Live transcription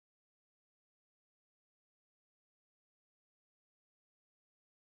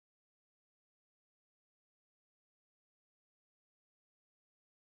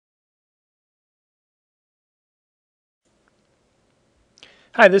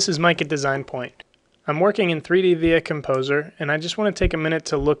Hi, this is Mike at Design Point. I'm working in 3D via Composer, and I just want to take a minute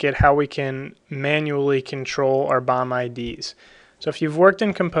to look at how we can manually control our BOM IDs. So if you've worked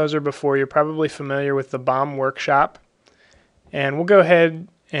in Composer before, you're probably familiar with the BOM workshop, and we'll go ahead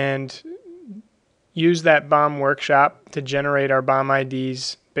and use that BOM workshop to generate our BOM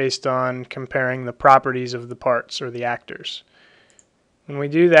IDs based on comparing the properties of the parts or the actors. When we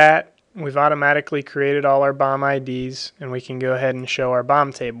do that, we've automatically created all our BOM IDs, and we can go ahead and show our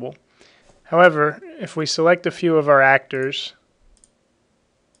BOM table. However, if we select a few of our actors,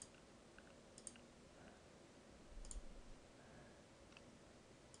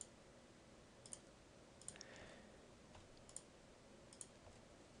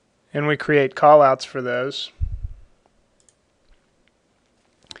 and we create callouts for those,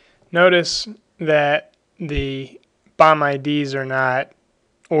 notice that the BOM IDs are not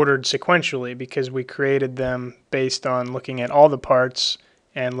ordered sequentially because we created them based on looking at all the parts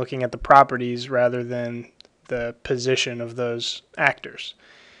and looking at the properties rather than the position of those actors.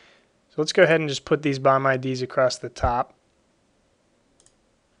 So let's go ahead and just put these BOM IDs across the top.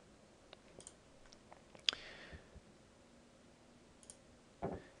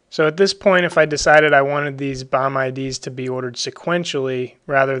 So at this point, if I decided I wanted these BOM IDs to be ordered sequentially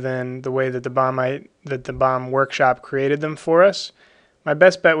rather than the way that the BOM workshop created them for us, my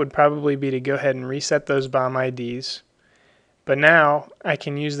best bet would probably be to go ahead and reset those BOM IDs. But now I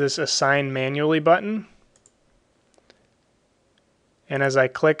can use this Assign Manually button, and as I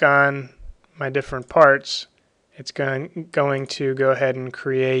click on my different parts, it's going to go ahead and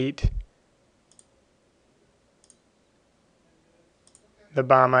create the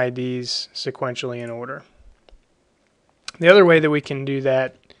BOM IDs sequentially in order. The other way that we can do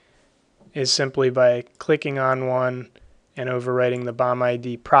that is simply by clicking on one and overwriting the BOM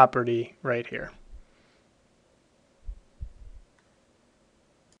ID property right here.